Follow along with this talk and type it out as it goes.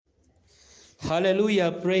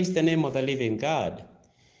Hallelujah, praise the name of the living God.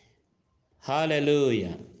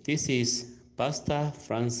 Hallelujah. This is Pastor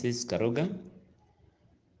Francis Karuga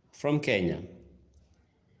from Kenya.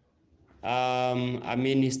 A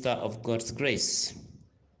minister of God's grace.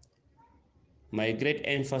 My great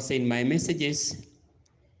emphasis in my messages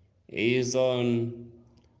is on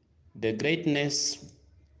the greatness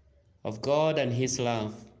of God and His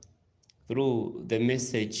love through the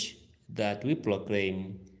message that we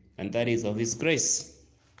proclaim, and that is of His grace.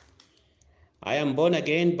 I am born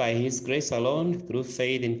again by His grace alone, through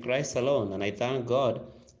faith in Christ alone, and I thank God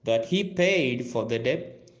that He paid for the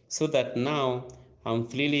debt so that now I'm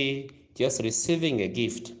freely just receiving a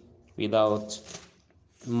gift without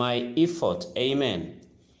my effort. Amen.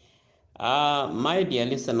 My dear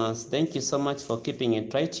listeners, thank you so much for keeping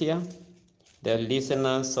it right here. The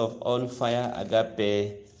listeners of On Fire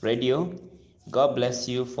Agape Radio, God bless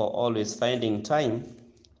you for always finding time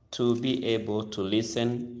to be able to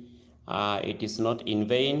listen. It is not in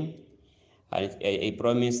vain. I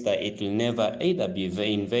promise that it will never either be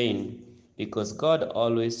in vain, because God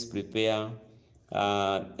always prepare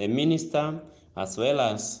a minister as well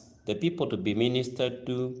as the people to be ministered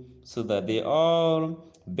to, so that they all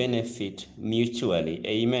benefit mutually.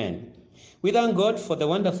 Amen. We thank God for the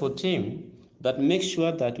wonderful team that makes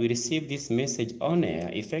sure that we receive this message on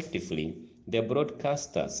air effectively, the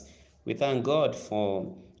broadcasters. We thank God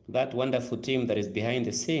for that wonderful team that is behind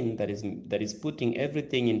the scene, that is putting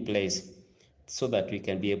everything in place so that we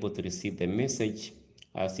can be able to receive the message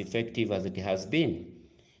as effective as it has been.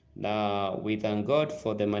 Now, we thank God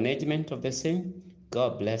for the management of the same.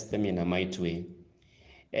 God bless them in a mighty way.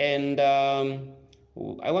 And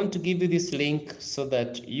I want to give you this link so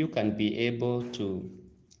that you can be able to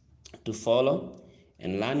follow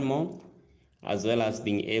and learn more, as well as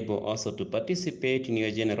being able also to participate in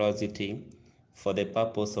your generosity for the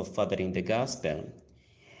purpose of furthering the gospel.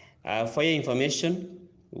 For your information,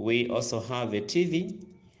 we also have a TV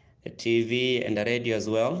and a radio as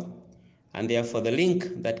well. And therefore, the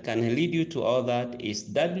link that can lead you to all that is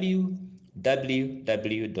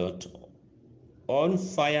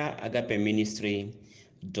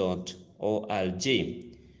www.onfireagapeministry.org.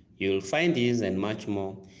 You'll find this and much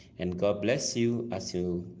more, and God bless you as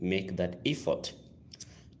you make that effort.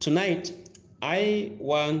 Tonight, I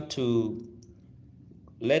want to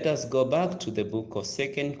let us go back to the book of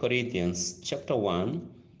 2 Corinthians chapter 1,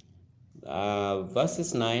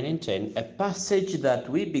 verses 9 and 10, a passage that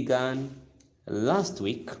we began last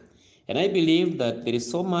week. And I believe that there is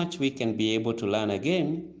so much we can be able to learn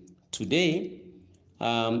again today,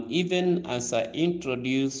 even as I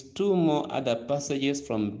introduce two more other passages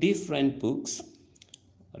from different books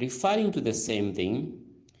referring to the same thing,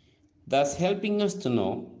 thus helping us to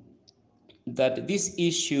know that this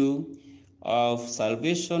issue of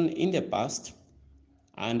salvation in the past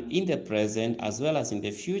and in the present as well as in the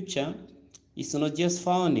future is not just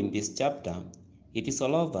found in this chapter. It is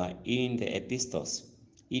all over in the epistles.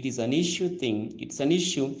 It is an it's an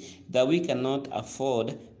issue that we cannot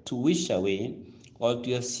afford to wish away or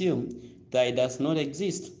to assume that it does not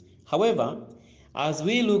exist. However, as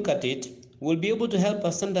we look at it, we'll be able to help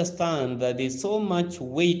us understand that there's so much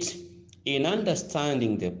weight in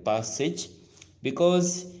understanding the passage,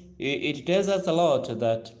 because it tells us a lot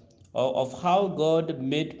that of how God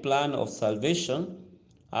made plan of salvation,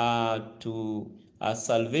 to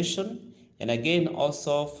salvation, and again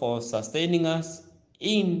also for sustaining us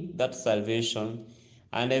in that salvation,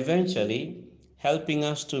 and eventually helping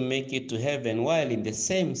us to make it to heaven while in the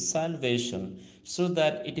same salvation, so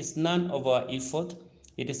that it is none of our effort,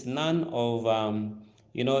 it is none of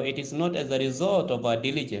it is not as a result of our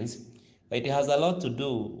diligence, but it has a lot to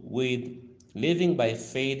do with living by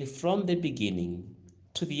faith from the beginning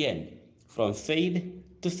to the end, from faith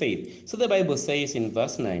to faith. So the Bible says in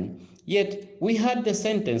verse 9, "Yet we had the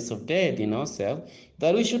sentence of death in ourselves,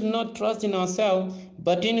 that we should not trust in ourselves,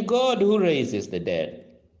 but in God who raises the dead,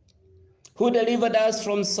 who delivered us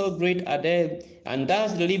from so great a death, and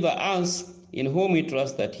does deliver us, in whom we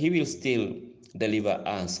trust that He will still deliver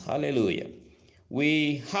us." Hallelujah.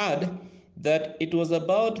 We heard that it was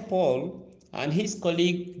about Paul and his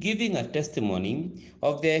colleague giving a testimony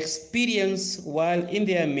of their experience while in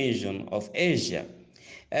their mission of Asia.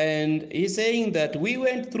 And he's saying that we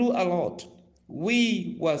went through a lot.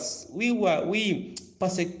 We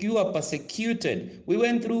persecuted. We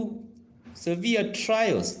went through severe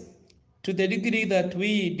trials to the degree that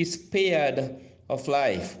we despaired of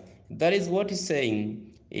life. That is what he's saying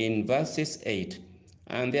in verses 8.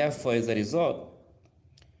 And therefore, as a result,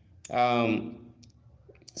 um,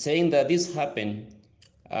 saying that this happened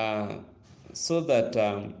uh, so that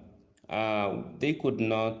they could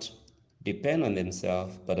not depend on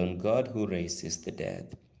themselves, but on God who raises the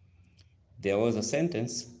dead. There was a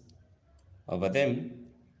sentence over them,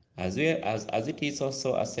 as well as it is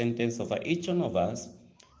also a sentence over each one of us,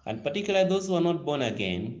 and particularly those who are not born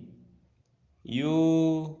again.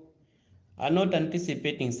 You are not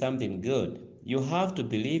anticipating something good. You have to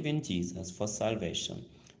believe in Jesus for salvation.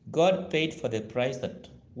 God paid for the price that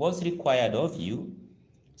was required of you,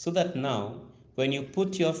 so that now, when you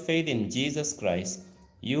put your faith in Jesus Christ,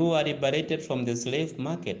 you are liberated from the slave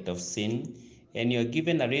market of sin, and you're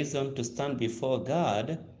given a reason to stand before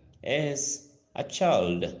God as a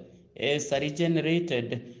child, as a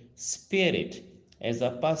regenerated spirit, as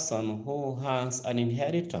a person who has an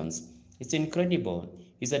inheritance. It's incredible.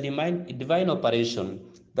 It's a divine operation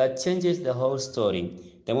that changes the whole story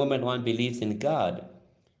the moment one believes in God.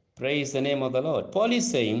 Praise the name of the Lord. Paul is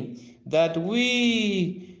saying that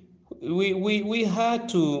we had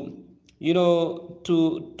to,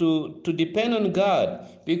 to depend on God,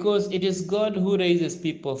 because it is God who raises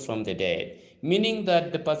people from the dead. Meaning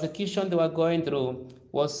that the persecution they were going through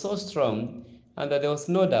was so strong, and that there was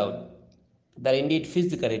no doubt that indeed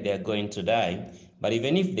physically they are going to die. But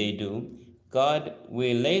even if they do, God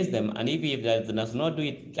will raise them, and if He does not do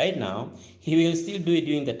it right now, He will still do it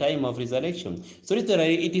during the time of resurrection. So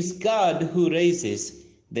literally, it is God who raises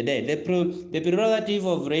the dead. The prerogative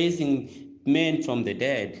of raising men from the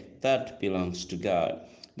dead, that belongs to God.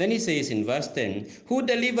 Then he says in verse 10, who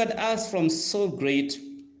delivered us from so great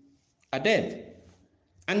a death,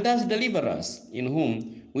 and does deliver us, in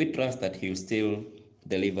whom we trust that He will still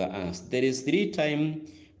deliver us. There is 3 times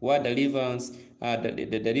word deliverance.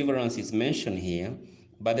 The deliverance is mentioned here,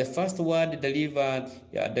 but the first word delivered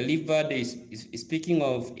is speaking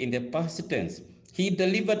of in the past tense. He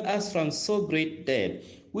delivered us from so great death.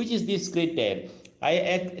 Which is this great death? I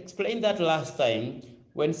explained that last time.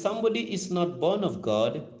 When somebody is not born of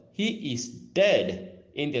God, he is dead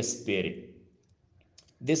in the spirit.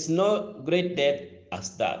 There's no great death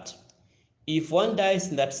as that. If one dies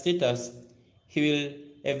in that status, he will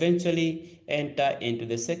eventually enter into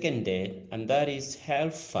the second death, and that is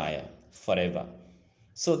hellfire forever.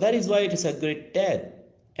 So that is why it is a great death,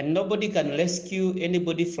 and nobody can rescue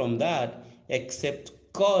anybody from that except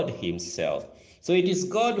God Himself. So it is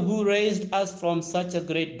God who raised us from such a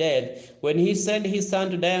great death when He sent His Son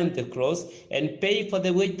to die on the cross and pay for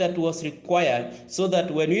the wage that was required, so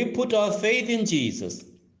that when we put our faith in Jesus,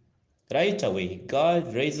 right away,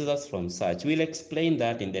 God raises us from such. We'll explain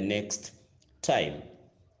that in the next time.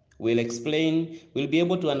 We'll be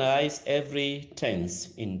able to analyze every tense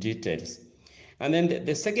in details. And then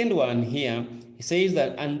the second one here, he says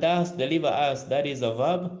that, and does deliver us. That is a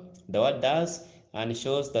verb, the word does, and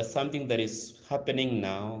shows that something that is happening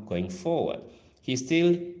now going forward. He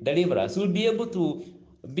still delivers us. We'll be able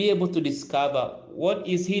to discover what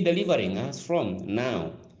is He delivering us from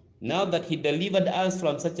now. Now that He delivered us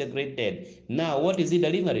from such a great death, now what is He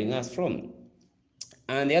delivering us from?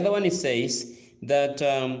 And the other one, it says that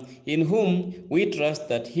in whom we trust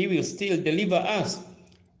that He will still deliver us.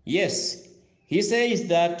 Yes, he says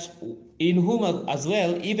that in whom as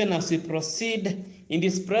well, even as we proceed in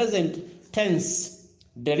this present tense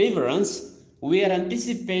deliverance, we are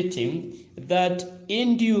anticipating that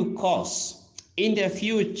in due course, in the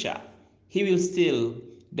future, He will still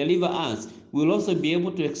deliver us. We'll also be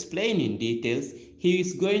able to explain in details He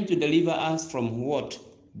is going to deliver us from what?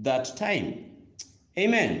 That time.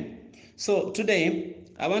 Amen. So today,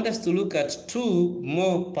 I want us to look at 2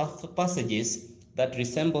 more passages that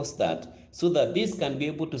resembles that, so that this can be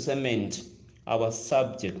able to cement our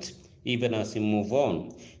subject even as we move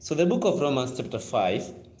on. So the book of Romans chapter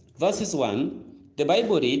 5, verses 1, the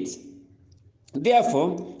Bible reads,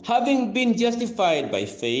 therefore, having been justified by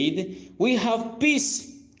faith, we have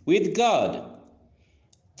peace with God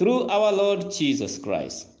through our Lord Jesus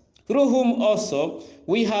Christ, through whom also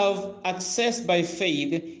we have access by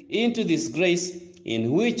faith into this grace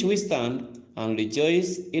in which we stand and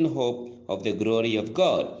rejoice in hope of the glory of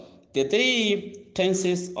God. The 3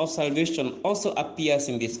 tenses of salvation also appears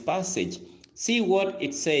in this passage. See what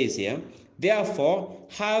it says here. Therefore,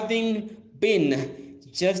 having been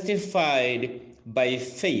justified by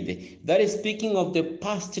faith. That is speaking of the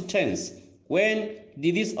past tense. When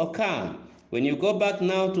did this occur? When you go back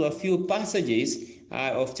now to a few passages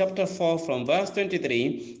of chapter 4 from verse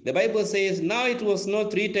 23, the Bible says, now it was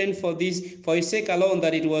not written for his sake alone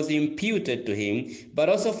that it was imputed to him, but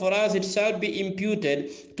also for us it shall be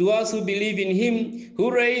imputed to us who believe in him who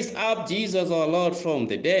raised up Jesus our Lord from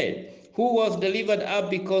the dead. who was delivered up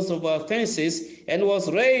because of our offenses and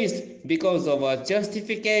was raised because of our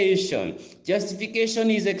justification.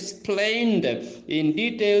 Justification is explained in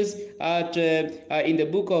details in the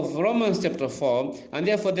book of Romans chapter 4, and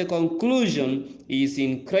therefore the conclusion is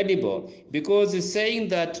incredible, because it's saying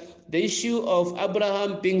that the issue of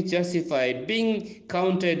Abraham being justified, being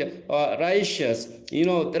counted righteous, the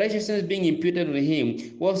righteousness being imputed on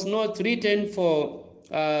him, was not written for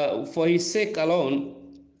his sake alone,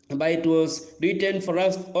 but it was written for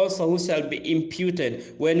us also who shall be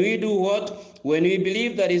imputed. When we do what? When we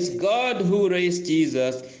believe that it's God who raised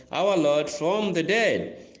Jesus, our Lord, from the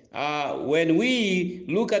dead. When we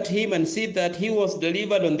look at him and see that he was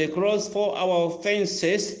delivered on the cross for our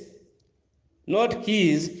offenses, not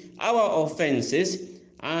his, our offenses,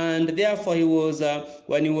 and therefore he was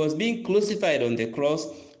when he was being crucified on the cross,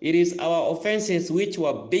 it is our offenses which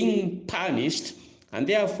were being punished, and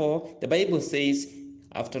therefore the Bible says,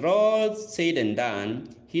 after all said and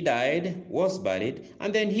done, he died, was buried,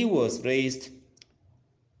 and then he was raised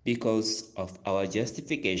because of our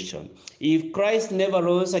justification. If Christ never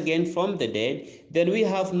rose again from the dead, then we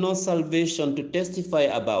have no salvation to testify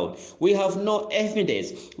about. We have no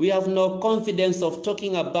evidence. We have no confidence of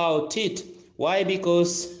talking about it. Why?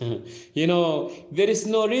 Because, there is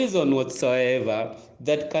no reason whatsoever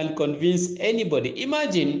that can convince anybody.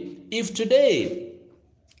 Imagine if today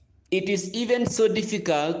it is even so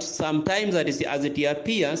difficult sometimes as it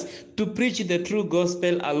appears to preach the true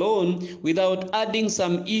gospel alone without adding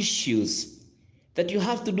some issues, that you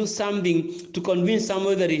have to do something to convince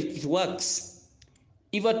someone that it works.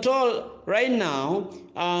 If at all, right now,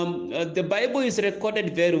 the Bible is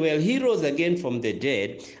recorded very well. He rose again from the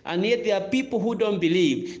dead, and yet there are people who don't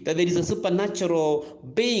believe that there is a supernatural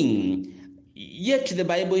being. Yet the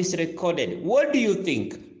Bible is recorded. What do you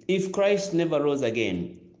think? If Christ never rose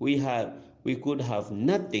again, we could have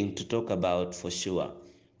nothing to talk about for sure.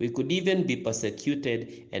 We could even be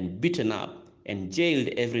persecuted and beaten up and jailed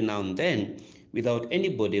every now and then without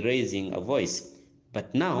anybody raising a voice.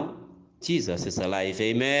 But now, Jesus is alive.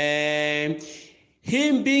 Amen.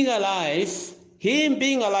 Him being alive,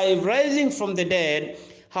 rising from the dead,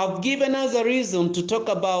 have given us a reason to talk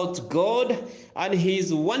about God and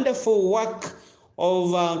his wonderful work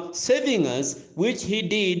of saving us, which he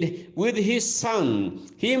did with his son,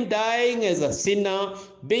 him dying as a sinner,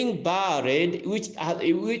 being buried, which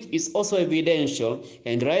is also evidential,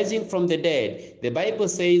 and rising from the dead. The Bible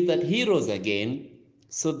says that he rose again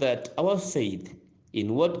so that our faith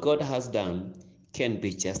in what God has done can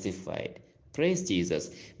be justified. Praise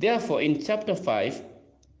Jesus. Therefore, in chapter 5,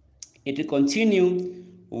 it will continue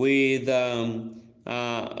with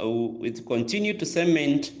it continue to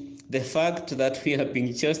cement the fact that we have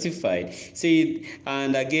been justified. See,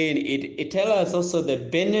 and again, it tells us also the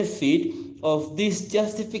benefit of this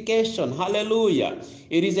justification. Hallelujah.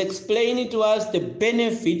 It is explaining to us the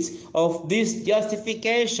benefits of this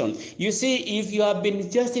justification. You see, if you have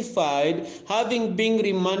been justified, having been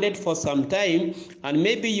remanded for some time, and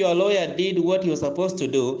maybe your lawyer did what he was supposed to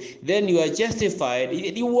do, then you are justified.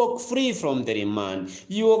 You walk free from the remand.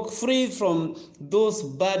 You walk free from those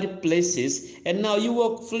bad places, and now you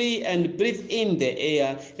walk free and breathe in the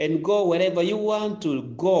air and go wherever you want to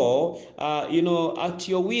go, at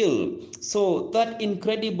your will. So that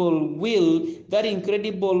incredible will, that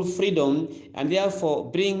incredible freedom, and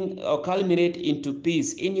therefore bring or culminate into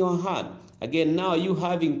peace in your heart. Again, now you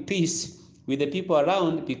having peace with the people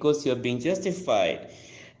around because you are being justified.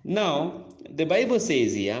 Now, the Bible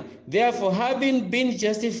says here, therefore, having been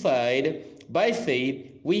justified by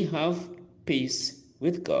faith, we have peace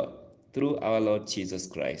with God through our Lord Jesus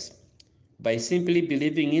Christ. By simply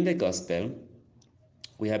believing in the gospel,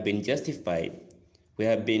 we have been justified. We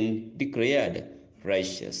have been declared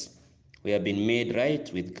righteous. We have been made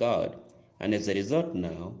right with God. And as a result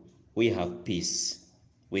now, we have peace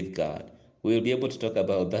with God. We will be able to talk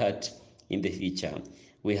about that in the future.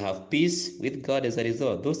 We have peace with God as a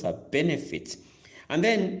result. Those are benefits. And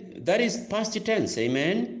then that is past tense.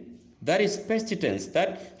 Amen. That is past tense.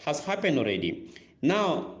 That has happened already.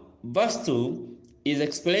 Now, verse 2 is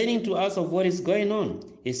explaining to us of what is going on.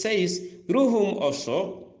 It says, through whom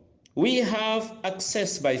also we have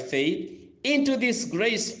access by faith into this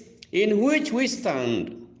grace in which we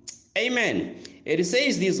stand. Amen. It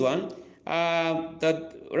says this one,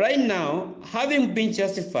 that right now, having been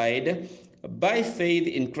justified by faith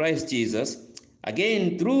in Christ Jesus,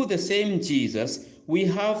 again, through the same Jesus, we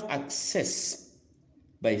have access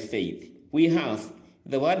by faith. We have.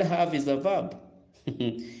 The word have is a verb.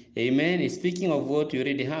 Amen. It's speaking of what we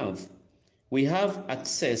already have. We have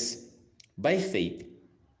access by faith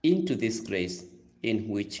into this grace in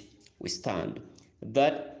which we stand.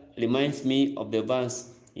 That reminds me of the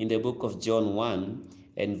verse in the book of John 1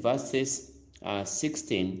 and verses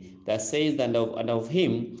 16 that says, and of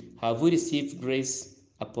him have we received grace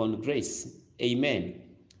upon grace. Amen.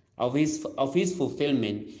 Of his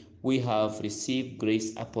fulfillment, we have received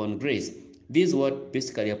grace upon grace. This is what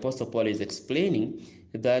basically Apostle Paul is explaining,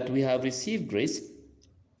 that we have received grace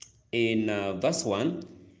in verse 1,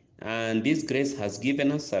 and this grace has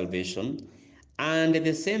given us salvation, and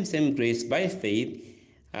the same grace by faith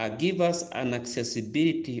give us an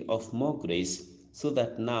accessibility of more grace, so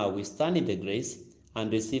that now we stand in the grace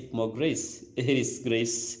and receive more grace. It is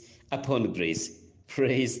grace upon grace.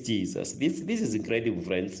 Praise Jesus. This is incredible,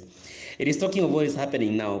 friends. It is talking of what is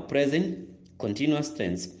happening now, present, continuous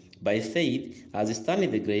tense. By faith, as we stand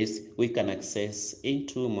in the grace, we can access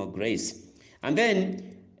into more grace. And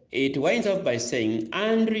then it winds up by saying,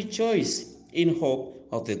 and rejoice in hope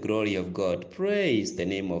of the glory of God. Praise the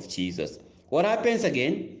name of Jesus. What happens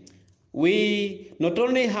again? We not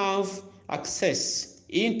only have access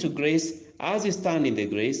into grace as we stand in the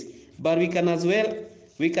grace, but we can as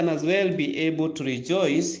well be able to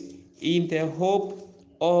rejoice in the hope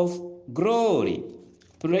of glory.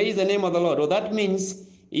 Praise the name of the Lord. What that means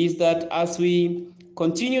is that as we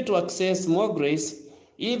continue to access more grace,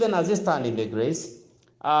 even as we stand in the grace,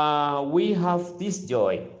 we have this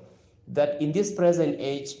joy that in this present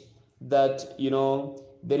age, that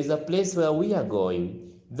there is a place where we are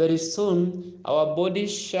going very soon. Our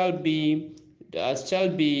bodies shall be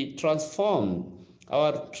transformed.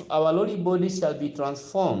 Our lowly bodies shall be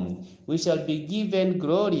transformed. We shall be given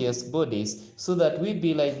glorious bodies, so that we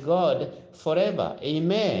be like God forever.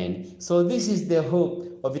 Amen. So this is the hope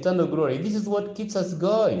of eternal glory. This is what keeps us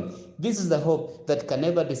going. This is the hope that can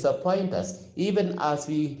never disappoint us, even as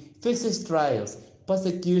we face trials,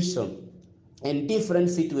 persecution, in different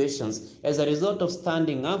situations. As a result of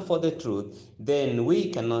standing up for the truth, then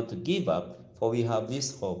we cannot give up, for we have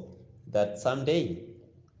this hope that someday,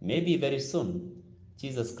 maybe very soon,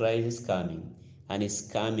 Jesus Christ is coming, and is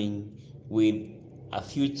coming with a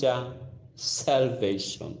future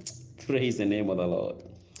salvation. Praise the name of the Lord.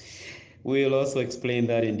 We'll also explain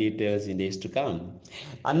that in details in days to come.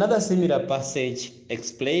 Another similar passage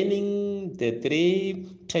explaining the three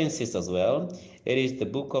tenses as well. It is the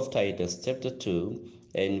book of Titus, chapter 2,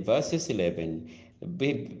 and verses 11.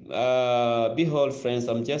 Behold, friends,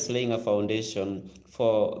 I'm just laying a foundation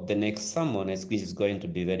for the next sermon, which is going to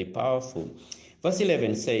be very powerful. Verse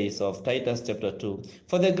 11 says of Titus chapter 2,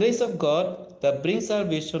 for the grace of God that brings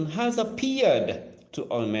salvation has appeared to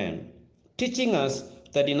all men, teaching us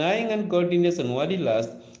that denying ungodliness and worldly lust,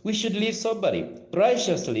 we should live soberly,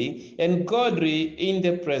 righteously, and godly in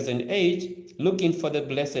the present age, looking for the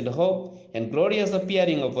blessed hope and glorious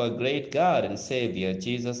appearing of our great God and Savior,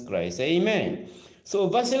 Jesus Christ. Amen. So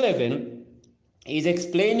verse 11 is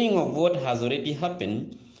explaining of what has already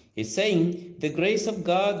happened. He's saying the grace of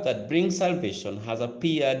God that brings salvation has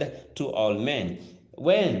appeared to all men.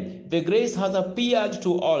 When the grace has appeared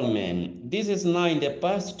to all men, this is now in the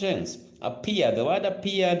past tense. Appeared. The word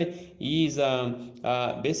appeared is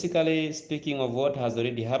basically speaking of what has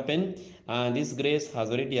already happened, and this grace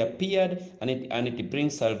has already appeared, and it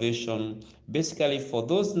brings salvation. Basically, for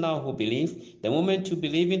those now who believe, the moment you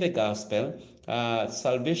believe in the gospel,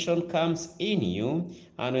 salvation comes in you,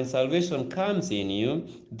 and when salvation comes in you,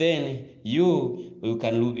 then you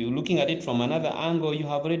can looking at it from another angle. You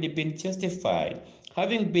have already been justified.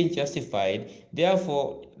 Having been justified,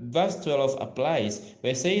 therefore, verse 12 applies.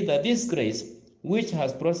 We say that this grace, which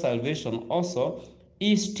has brought salvation also,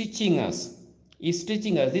 is teaching us.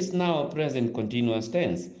 This now present continuous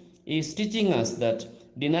tense. Is teaching us that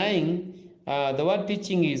denying, the word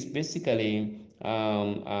teaching is basically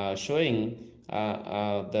showing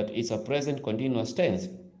that it's a present continuous tense.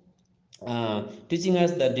 Teaching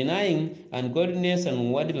us that denying ungodliness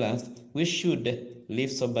and worldly lust, we should live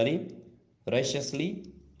soberly, righteously,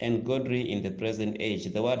 and godly in the present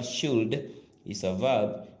age. The word should is a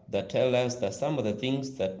verb that tells us that some of the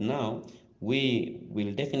things that now we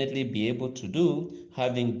will definitely be able to do,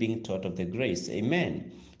 having been taught of the grace.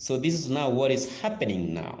 Amen. So this is now what is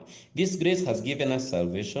happening now. This grace has given us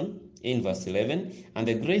salvation in verse 11, and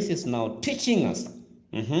the grace is now teaching us.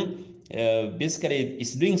 Basically,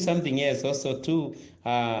 it's doing something else also to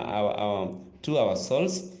our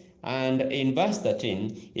souls. And in verse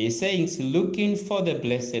 13, it says, looking for the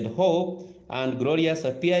blessed hope and glorious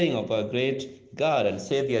appearing of our great God and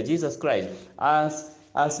Savior Jesus Christ.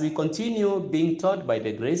 As we continue being taught by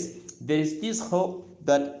the grace, there is this hope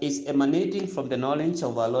that is emanating from the knowledge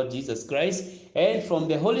of our Lord Jesus Christ, and from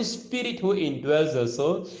the Holy Spirit who indwells us.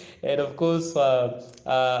 So, and of course,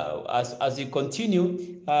 as you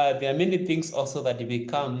continue, there are many things also that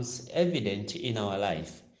becomes evident in our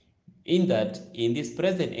life. In that, in this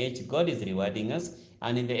present age, God is rewarding us,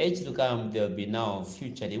 and in the age to come, there will be now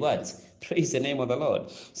future rewards. Praise the name of the Lord.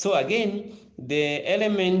 So again, the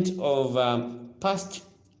element of past,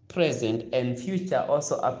 present, and future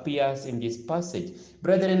also appears in this passage.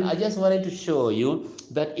 Brethren, I just wanted to show you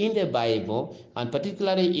that in the Bible, and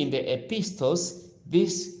particularly in the epistles,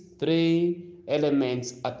 these three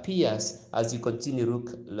elements appears as you continue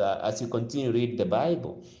read the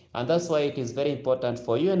Bible. And that's why it is very important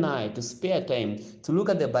for you and I to spare time to look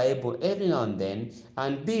at the Bible every now and then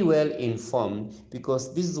and be well informed,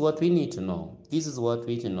 because this is what we need to know. This is what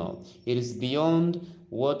we need to know. It is beyond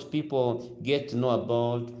what people get to know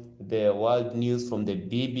about the world news from the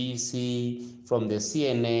BBC, from the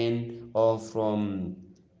CNN, or from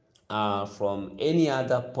any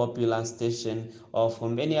other popular station or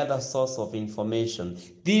from any other source of information.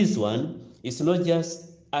 This one is not just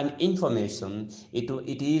an information,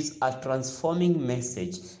 it is a transforming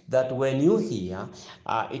message that when you hear,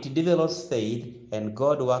 it develops faith, and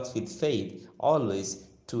God works with faith always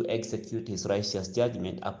to execute his righteous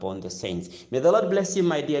judgment upon the saints. May the Lord bless you,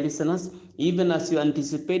 my dear listeners, even as you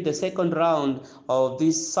anticipate the second round of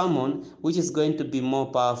this sermon, which is going to be more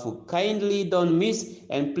powerful. Kindly don't miss,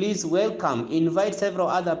 and please welcome, invite several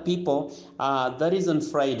other people. That is on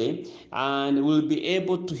Friday, and we'll be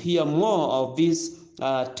able to hear more of these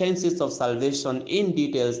tenses of salvation in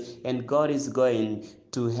details, and God is going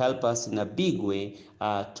to help us in a big way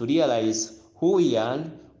to realize who we are,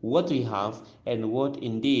 what we have, and what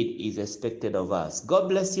indeed is expected of us. God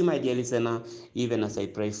bless you, my dear listener, even as I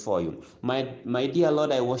pray for you. My dear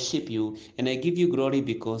Lord, I worship you and I give you glory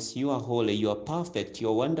because you are holy, you are perfect, you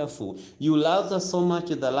are wonderful. You love us so much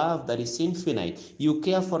with a love that is infinite. You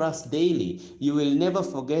care for us daily. You will never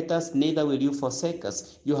forget us, neither will you forsake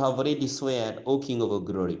us. You have already sworn, O King of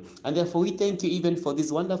glory. And therefore we thank you even for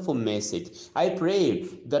this wonderful message. I pray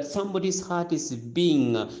that somebody's heart is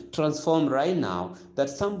being transformed right now,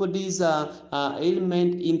 that somebody's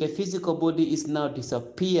ailment in the physical body is now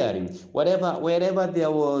disappearing. Wherever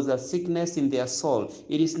there was a sickness in their soul,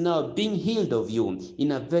 it is now being healed of you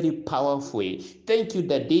in a very powerful way. Thank you,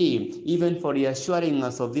 Daddy, even for reassuring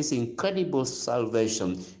us of this incredible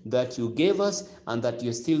salvation that you gave us and that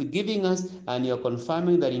you're still giving us, and you're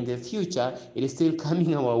confirming that in the future it is still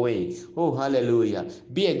coming our way. Oh, hallelujah.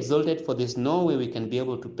 Be exalted, for there's no way we can be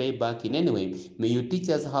able to pay back in any way. May you teach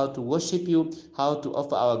us how to worship you, how to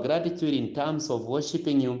offer our gratitude in terms of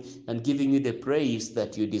worshiping you and giving you the praise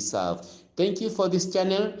that you deserve. Thank you for this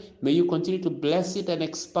channel. May you continue to bless it and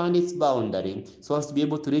expand its boundary so as to be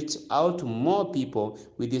able to reach out to more people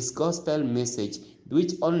with this gospel message,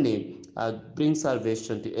 which only brings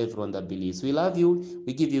salvation to everyone that believes. We love you.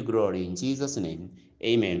 We give you glory. In Jesus' name,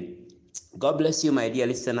 amen. God bless you, my dear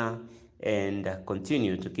listener, and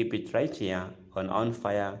continue to keep it right here on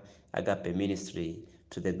Fire Agape Ministry,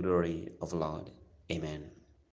 to the glory of Lord. Amen.